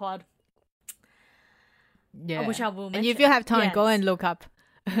another pod. Yeah, which I will mention. And if you have time, go and look up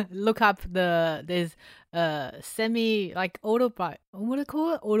there's semi like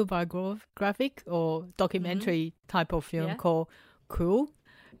autobiographic or documentary type of film called Cool.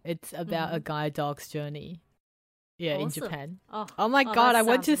 It's about a guide dog's journey. Yeah, awesome. In Japan. Oh my God, I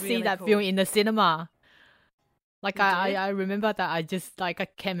want to see that film in the cinema. Like I remember that I just I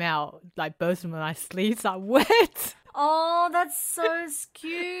came out both of my sleeves are wet. Oh, that's so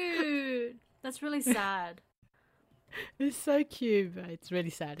cute. That's really sad. It's so cute, but it's really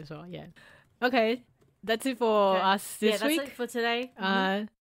sad as well. Yeah. Okay, that's it for us this week. That's it for today.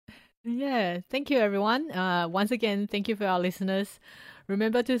 Thank you, everyone. Once again, thank you for our listeners.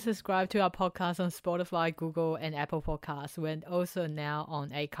 Remember to subscribe to our podcast on Spotify, Google, and Apple Podcasts. We're also now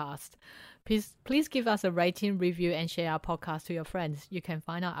on Acast. Please give us a rating, review, and share our podcast to your friends. You can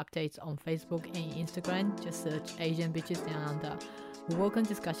find our updates on Facebook and Instagram. Just search Asian Bitches Down Under. We welcome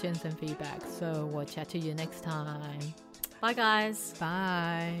discussions and feedback. So we'll chat to you next time. Bye, guys.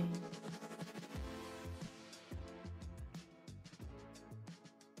 Bye.